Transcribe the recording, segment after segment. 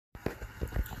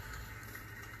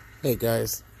Hey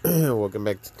guys, welcome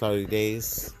back to Cloudy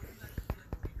Days.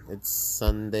 It's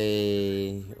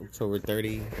Sunday, October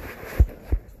 30.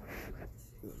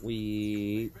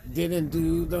 We didn't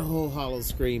do the whole hollow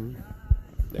scream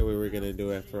that we were gonna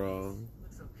do after all,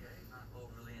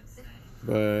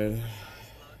 but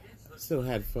still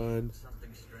had fun.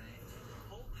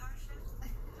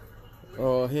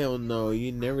 Oh hell no,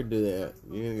 you never do that.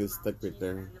 You're gonna get stuck right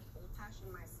there.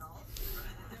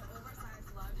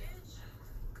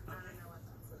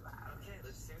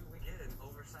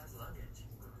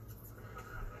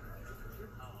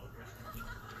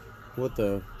 What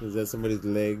the? Is that somebody's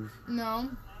leg? No.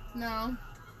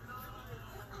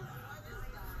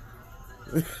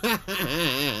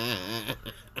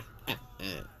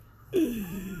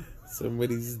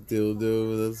 Somebody's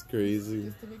dildo. That's crazy.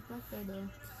 Just a big birthday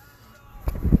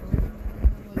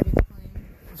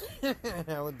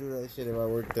though. I would do that shit if I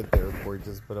worked at the airport.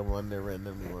 Just put them on there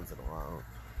randomly once in a while.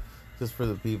 Just for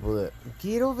the people that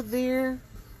get over there.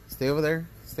 Stay over there.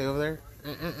 Stay over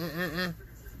there.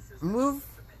 Move.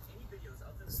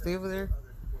 Stay over there.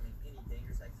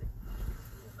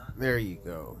 There you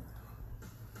go.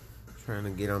 Trying to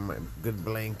get on my good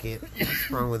blanket. What's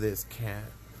wrong with this cat?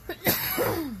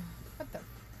 What the?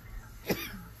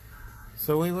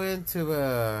 So we went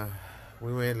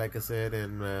like I said,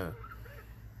 and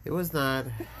it was not.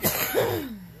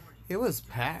 It was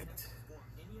packed.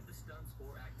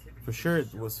 For sure,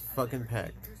 it was fucking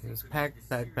packed. It was packed.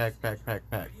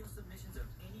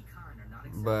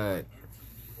 But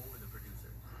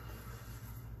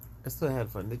I still had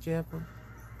fun. Did you have fun?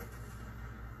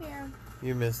 Yeah.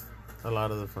 You missed a lot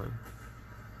of the fun.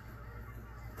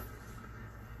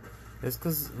 It's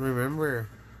because, remember,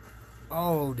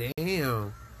 oh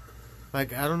damn,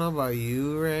 like I don't know about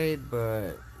you, right,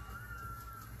 but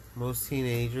most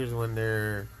teenagers, when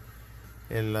they're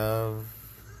in love,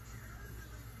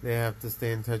 they have to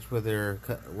stay in touch with their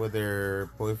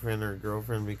boyfriend or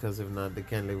girlfriend, because if not, they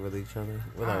can't live with each other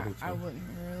without each other. I wouldn't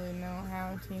really know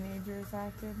how teenagers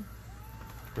acted.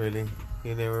 Really?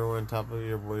 You never were on top of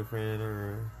your boyfriend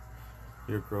or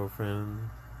your girlfriend?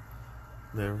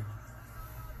 Never?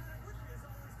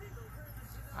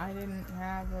 I didn't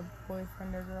have a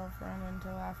boyfriend or girlfriend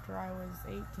until after I was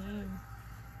 18.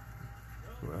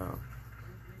 Wow.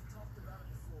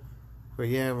 But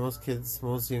yeah, most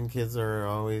young kids are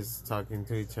always talking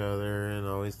to each other and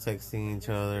always texting each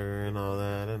other and all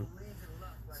that. And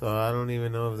so I don't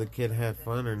even know if the kid had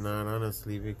fun or not,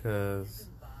 honestly, because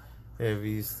if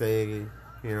you say,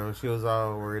 she was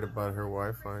all worried about her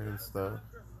Wi-Fi and stuff,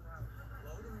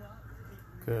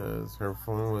 because her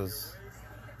phone was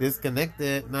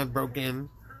disconnected, not broken.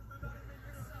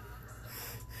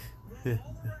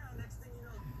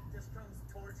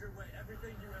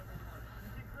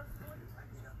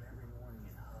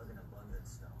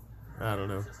 I don't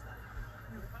know.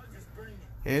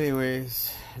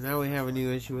 Anyways, now we have a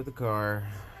new issue with the car.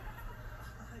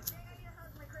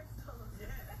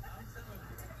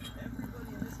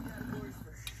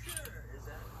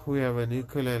 We have a new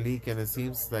coolant leak, and it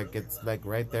seems like it's like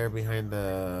right there behind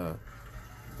the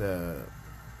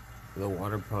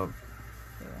water pump.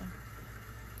 Yeah.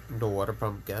 The water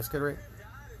pump gasket, right?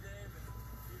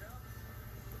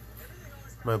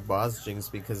 My boss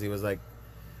jinxed because he was like,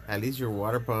 at least your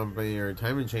water pump and your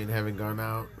timing chain haven't gone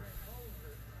out.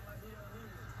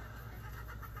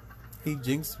 He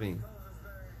jinxed me.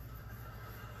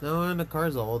 No, and the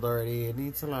car's old already. It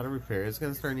needs a lot of repairs. It's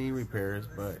going to start needing repairs,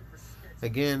 but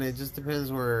again, it just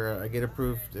depends where I get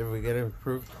approved. If we get it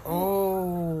approved.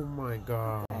 Oh my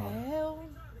god. Hell.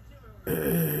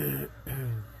 It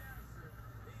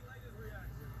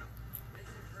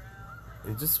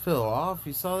just fell off.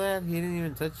 You saw that? He didn't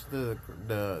even touch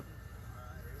the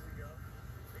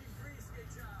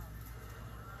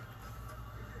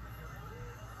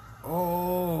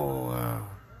Oh, wow.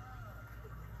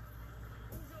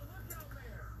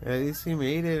 At least he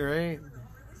made it, right?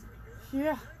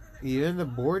 Yeah. Even the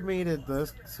board made it.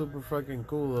 That's super fucking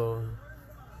cool, though.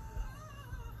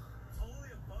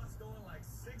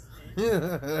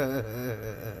 The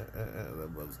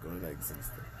bus going like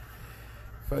 60.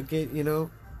 Fuck it,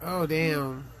 Oh,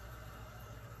 damn.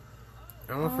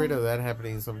 I'm afraid of that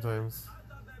happening sometimes.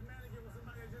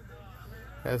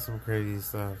 That's some crazy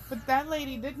stuff. But that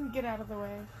lady didn't get out of the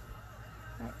way.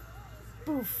 Like,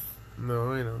 poof.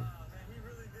 No, I know.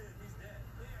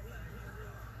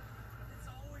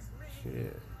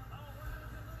 Shit.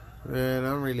 Man,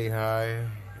 I'm really high.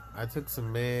 I took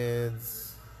some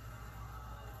meds.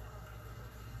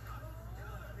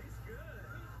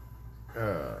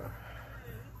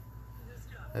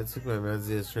 I took my meds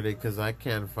yesterday because I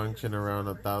can't function around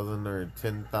 1,000 or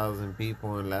 10,000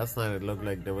 people. And last night it looked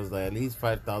like there was like at least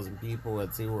 5,000 people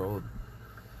at SeaWorld.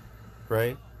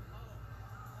 Right?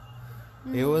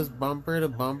 It was bumper to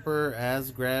bumper, ass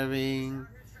grabbing,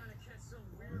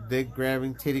 dick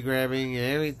grabbing, titty grabbing,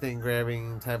 everything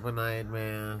grabbing type of night,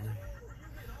 man.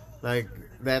 Like,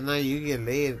 that night you get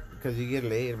laid because you get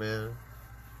laid, man.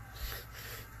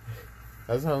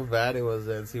 That's how bad it was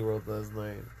at SeaWorld last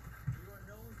night.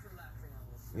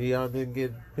 Y'all didn't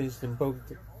get pinched and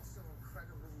poked.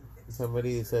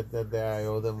 Somebody said that I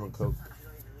owe them a Coke.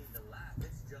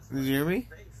 Did you hear me?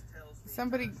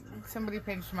 Somebody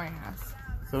pinched my ass.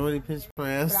 Somebody pinched my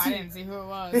ass? But I didn't see who it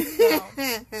was. So.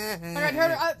 Like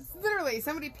I told literally,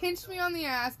 somebody pinched me on the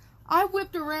ass. I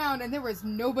whipped around and there was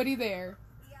nobody there.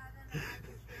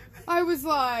 I was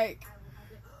like...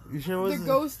 You sure was the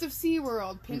ghost of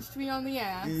SeaWorld pinched me on the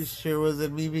ass. You sure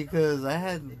wasn't me because I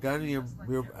had gotten your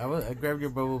I grabbed your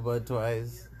bubble butt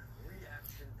twice.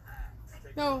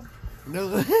 No. You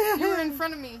were in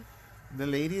front of me. The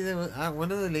lady that was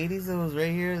one of the ladies that was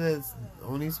right here that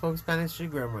only spoke Spanish, she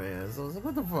grabbed my ass. I was like,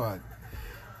 what the fuck?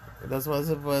 That's why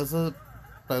se pasó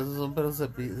un pero se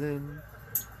pisen.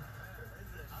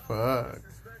 Fuck.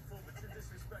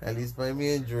 At least buy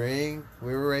me a drink.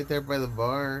 We were right there by the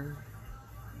bar.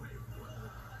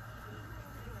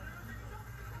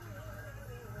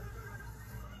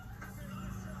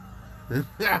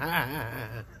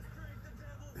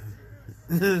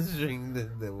 String the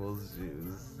devil's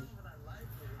shoes.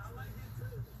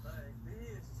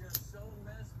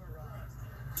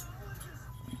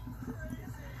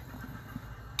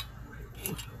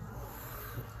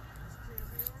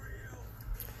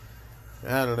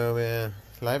 I don't know, man.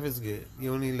 Life is good.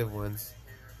 You only live once.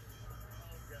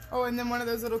 Oh, and then one of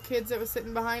those little kids that was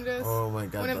sitting behind us. Oh my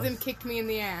god. One of them kicked me in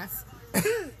the ass.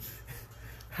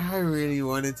 I really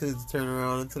wanted to turn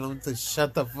around and tell him to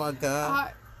shut the fuck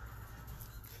up.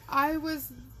 I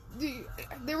was...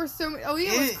 There were so many...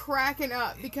 Aaliyah was cracking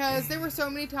up because there were so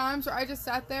many times where I just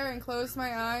sat there and closed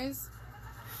my eyes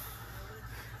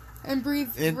and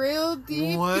breathed real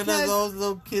deep. One of those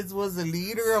little kids was the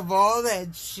leader of all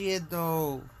that shit,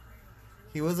 though.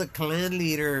 He was a clan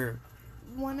leader.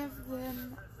 One of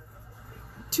them...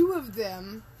 Two of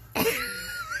them...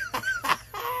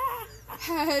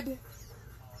 had...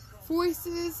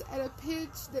 voices at a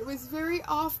pitch that was very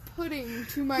off-putting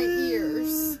to my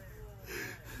ears.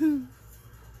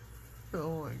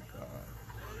 Oh my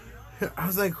god. I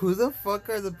was like, who the fuck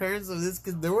are the parents of this?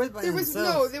 Because there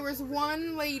was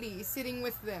one lady sitting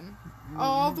with them.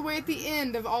 All the way at the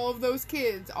end of all of those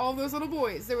kids. All of those little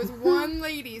boys. There was one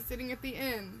lady sitting at the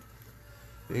end.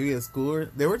 Maybe at school.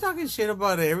 They were talking shit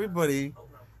about everybody.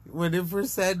 When they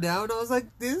first sat down, I was like,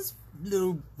 this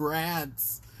little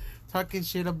brats. Talking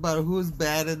shit about who's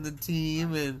bad in the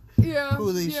team and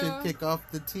who they should kick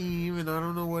off the team and I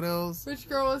don't know what else. Which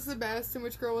girl was the best and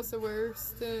which girl was the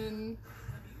worst and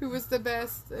who was the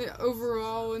best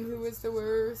overall and who was the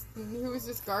worst and who was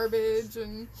just garbage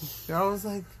and... I was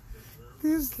like,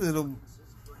 this little...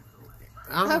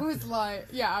 I'm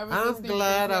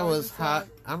glad I was high.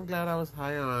 I'm glad I was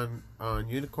high on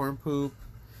unicorn poop.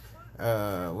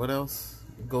 What else?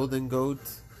 Golden goat.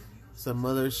 Some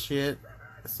other shit.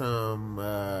 Some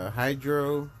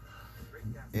hydro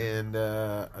and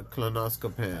a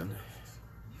clonoscopan.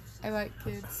 I like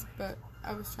kids, but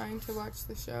I was trying to watch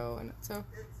the show, and so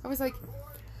I was like,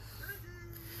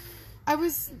 I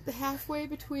was halfway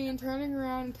between turning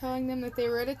around and telling them that they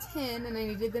were at a 10 and I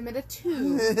needed them at a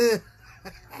 2.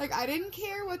 Like, I didn't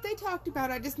care what they talked about.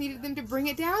 I just needed them to bring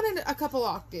it down a couple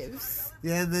octaves.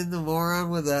 Yeah, and then the moron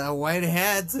with a white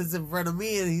hat sits in front of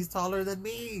me, and he's taller than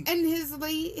me. And his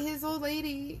old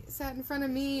lady sat in front of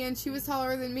me, and she was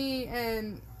taller than me,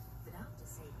 and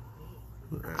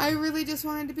I really just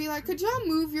wanted to be like, could y'all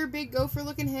move your big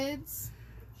gopher-looking heads?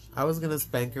 I was gonna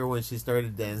spank her when she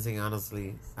started dancing,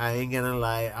 honestly. I ain't gonna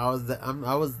lie. I was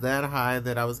that high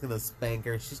that I was gonna spank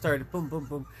her. She started boom, boom,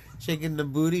 boom, shaking the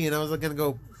booty, and I was gonna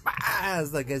go, bah!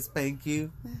 Like I spank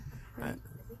you.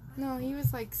 No, he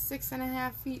was like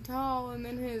 6.5 feet tall, and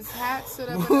then his hat stood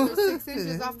up another 6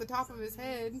 inches off the top of his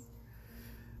head.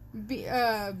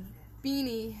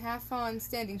 Beanie, half on,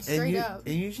 standing straight up.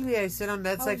 And usually I sit on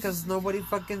that side because nobody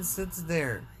fucking sits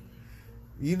there.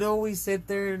 You know we sit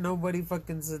there and nobody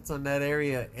fucking sits on that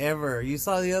area ever. You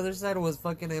saw the other side was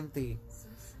fucking empty.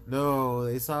 No,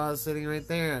 they saw us sitting right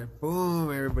there.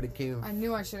 Boom, everybody came. I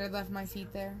knew I should have left my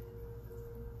feet there.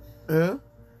 Huh?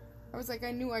 I was like,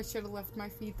 I knew I should have left my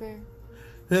feet there.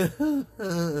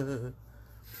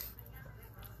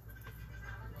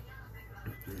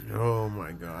 Oh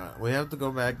my god. We have to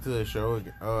go back to the show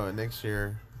next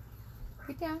year.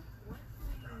 Get down.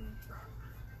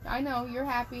 I know, you're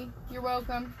happy. You're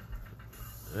welcome.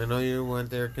 I know you want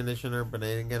the air conditioner, but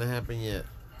it ain't gonna happen yet.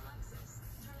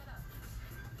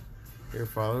 Your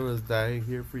father was dying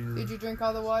here for you. Did you drink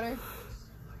all the water?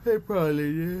 They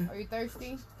probably did. Are you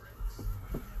thirsty?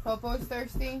 Popo's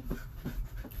thirsty?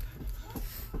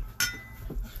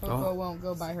 Popo won't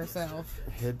go by herself.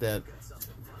 Hit that.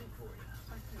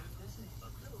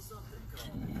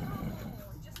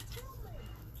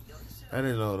 I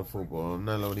didn't load a football. I'm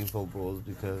not loading footballs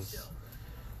because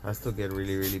I still get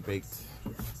really, really baked.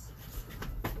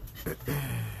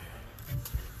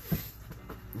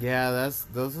 Yeah,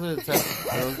 those are the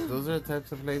those are the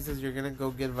types of places you're gonna go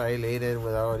get violated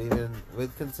without even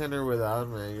with consent or without,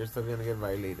 man. You're still gonna get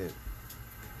violated.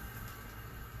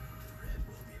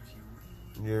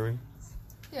 You hear me?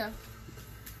 Yeah.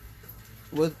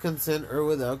 With consent or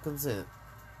without consent.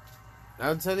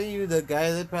 I'm telling you, the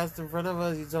guy that passed in front of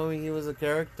us, he told me he was a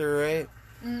character, right?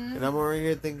 Mm-hmm. And I'm over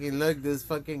here thinking, look, this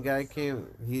fucking guy came.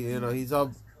 He's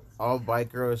all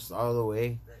biker all the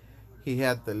way. He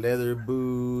had the leather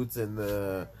boots and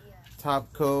the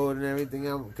top coat and everything.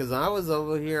 Because I was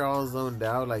over here all zoned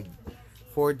out, like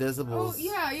 4 decibels. Oh,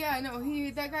 yeah, no,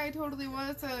 that guy totally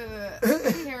was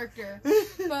a character.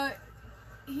 But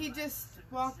he just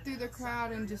walked through the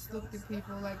crowd and just looked at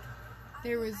people like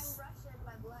there was...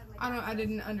 I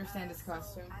didn't understand his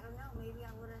costume.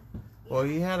 Well,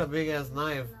 he had a big-ass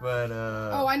knife, but...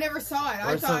 oh, I never saw it.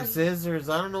 Or some scissors.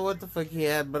 I don't know what the fuck he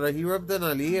had, but he rubbed an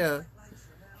Aliyah.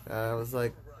 I was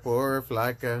like, poor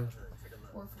flaca.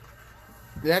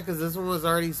 Yeah, because this one was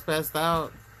already spazzed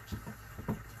out.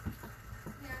 Yeah,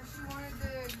 she wanted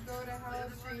to go to Hell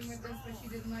Stream with us, but she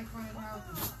didn't like Haunted House.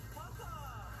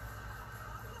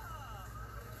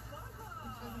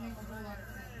 Which doesn't make a whole lot of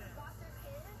sense.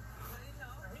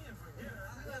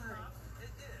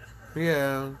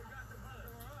 Yeah.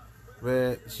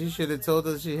 But she should have told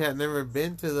us she had never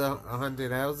been to the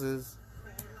haunted houses.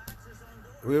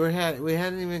 We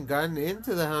hadn't even gotten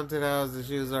into the haunted house and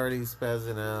she was already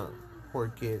spazzing out. Poor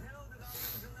kid.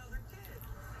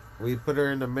 We put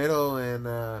her in the middle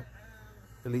and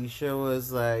Alicia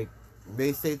was like,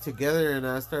 they stayed together and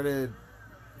I started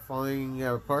falling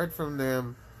apart from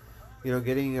them,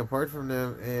 getting apart from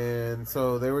them, and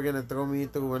so they were gonna throw me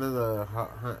through one of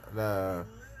the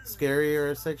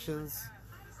scarier sections,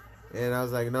 and I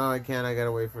was like, no, I can't, I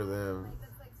gotta wait for them.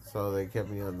 So they kept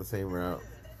me on the same route.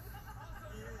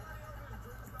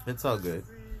 It's all good.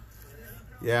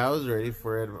 Yeah, I was ready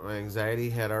for it. My anxiety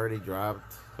had already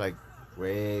dropped, like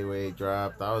way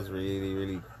dropped. I was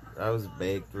I was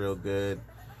baked real good.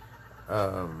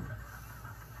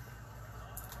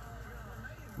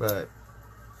 But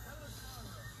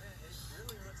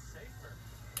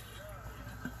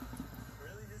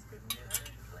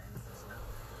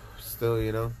still,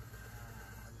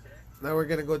 now we're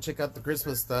gonna go check out the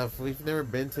Christmas stuff. We've never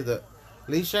been to the...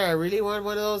 Alicia, I really want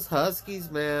one of those Huskies,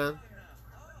 man.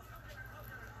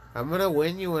 I'm gonna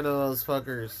win you one of those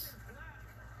fuckers.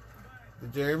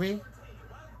 Did you hear me?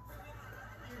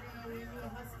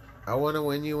 I want to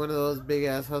win you one of those big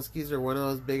ass Huskies or one of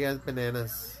those big ass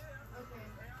bananas.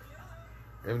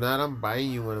 Okay. If not, I'm buying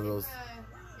you one of those.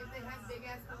 If they have big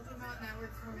ass Pokemon, that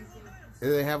works for me too. Do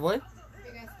they have what?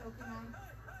 Big ass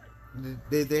Pokemon.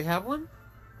 Did they have one?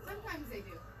 Sometimes they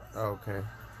do. Oh, okay.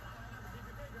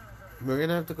 We're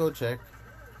gonna have to go check.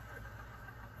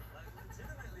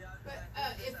 But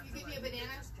if you give me a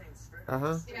banana,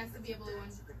 it has to be a blue one.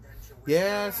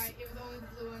 Yes. Right, it was always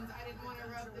blue ones. I didn't want to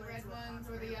rub the red ones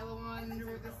or the yellow ones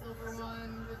or the silver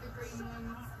ones or the green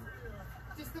ones.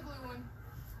 Just the blue one.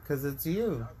 Because it's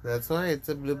you. That's why it's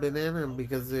a blue banana,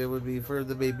 because it would be for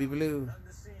the baby blue.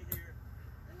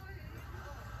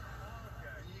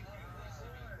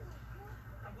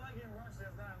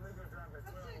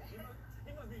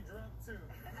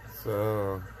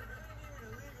 So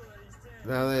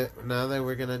now that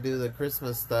we're gonna do the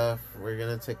Christmas stuff, we're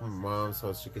gonna take my mom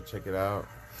so she could check it out.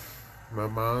 My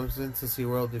mom's been to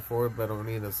SeaWorld before, but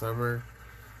only in the summer.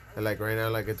 And like right now,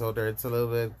 like I told her, it's a little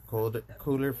bit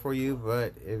cooler for you,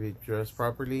 but if you dress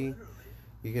properly,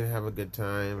 you can have a good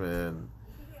time,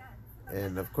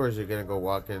 and of course you're gonna go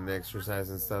walking and exercise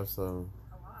and stuff. So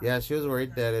yeah, she was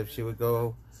worried that if she would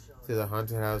go to the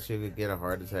haunted house, she would get a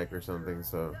heart attack or something.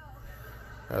 So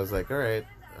I was like, all right,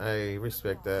 I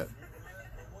respect that.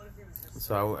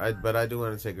 So but I do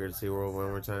want to take her to SeaWorld one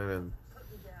more time and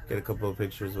get a couple of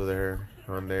pictures with her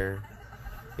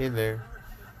in there,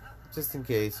 just in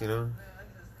case, My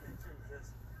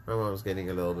mom's getting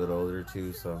a little bit older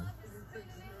too, so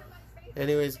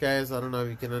Anyways, guys, I don't know if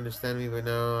you can understand me by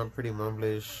now. I'm pretty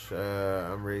mumblish.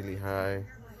 I'm really high.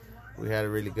 We had a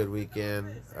really good weekend.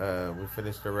 We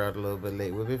finished the route a little bit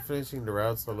late. We've been finishing the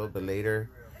routes a little bit later,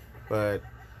 but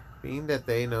being that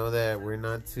they know that we're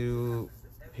not too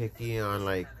picky on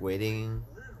like waiting,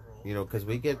 because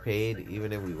we get paid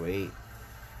even if we wait.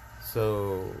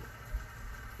 So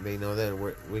they know that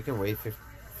we can wait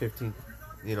 15,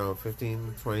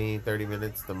 15, 20, 30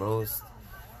 minutes the most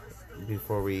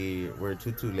before we're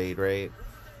too late, right?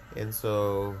 And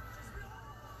so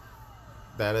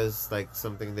that is like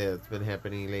something that's been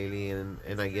happening lately, and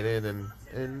I get it,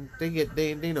 and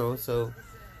they know, so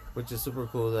which is super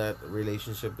cool, that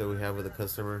relationship that we have with the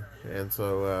customer. And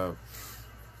so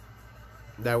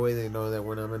that way they know that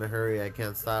when I'm in a hurry, I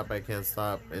can't stop,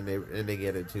 and they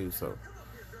get it too. So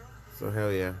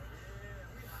hell yeah.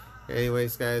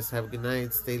 Anyways, guys, have a good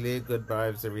night, stay lit, good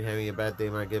vibes. If you're having a bad day,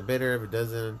 it might get better. If it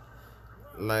doesn't,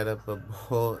 light up a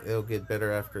bowl, it'll get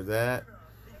better after that.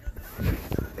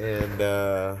 And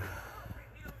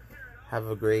have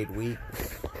a great week.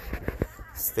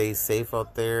 Stay safe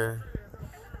out there.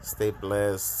 Stay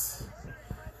blessed.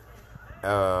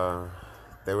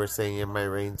 They were saying it might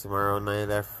rain tomorrow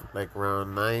night after, like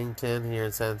around 9-10 here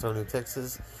in San Antonio,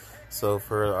 Texas. So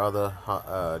for all the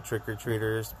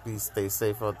trick-or-treaters, please stay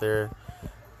safe out there.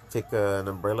 Take an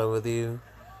umbrella with you.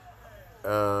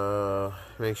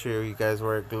 Make sure you guys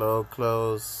wear glow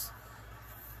clothes.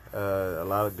 A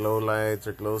lot of glow lights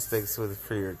or glow sticks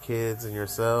for your kids and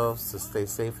yourselves to stay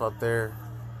safe out there.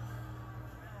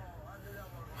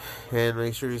 And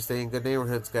make sure you stay in good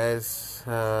neighborhoods, guys.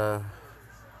 I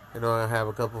have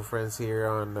a couple friends here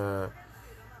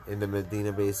in the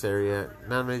Medina Base area.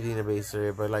 Not Medina Base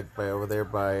area, but like by over there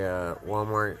by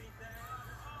Walmart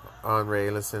on Ray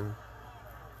Ellison.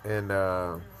 And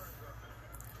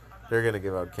they're gonna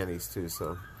give out candies too,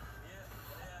 so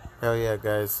hell yeah,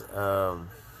 guys.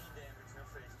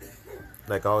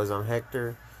 Like always, I'm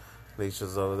Hector.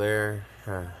 Alicia's over there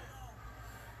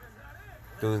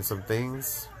doing some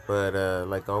things, but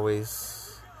like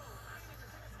always,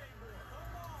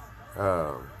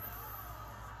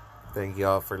 thank you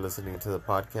all for listening to the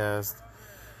podcast.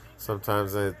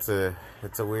 Sometimes it's a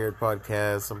weird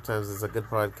podcast. Sometimes it's a good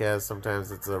podcast.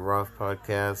 Sometimes it's a rough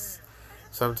podcast.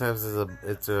 Sometimes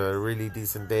it's a really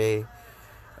decent day.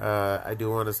 I do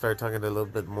want to start talking a little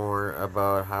bit more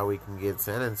about how we can get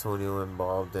San Antonio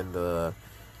involved in the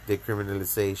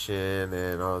decriminalization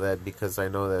and all that, because I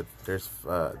know that there's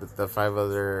the 5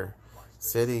 other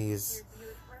cities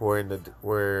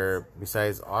where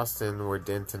besides Austin, were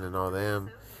Denton and all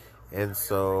them. And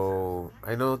so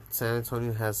I know San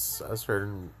Antonio has a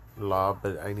certain law,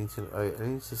 but I need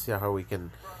to see how we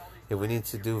can, if we need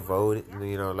to do vote,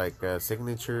 like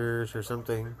signatures or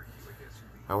something.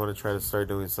 I want to try to start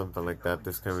doing something like that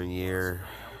this coming year,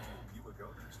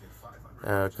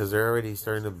 because they're already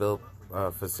starting to build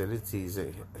facilities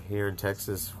here in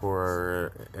Texas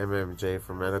for MMJ,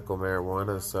 for medical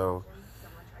marijuana. So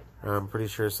I'm pretty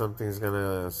sure something's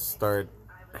gonna start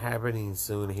happening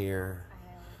soon here.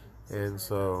 And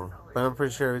so, but I'm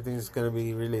pretty sure everything's gonna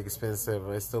be really expensive.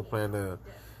 I still plan to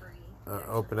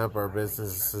open up our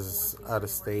businesses out of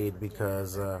state,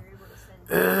 because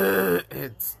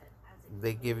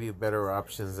they give you better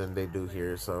options than they do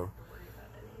here. So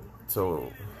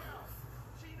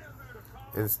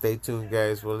and stay tuned,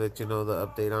 guys. We'll let you know the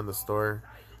update on the store.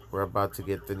 We're about to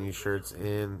get the new shirts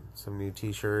in, some new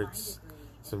t-shirts,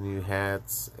 some new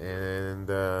hats, and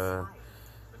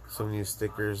some new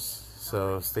stickers.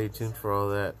 So stay tuned for all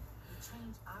that.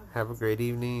 Have a great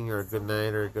evening, or a good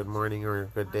night, or a good morning, or a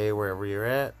good day, wherever you're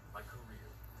at.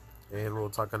 And we'll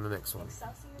talk on the next one.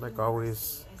 Like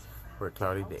always, for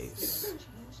cloudy days.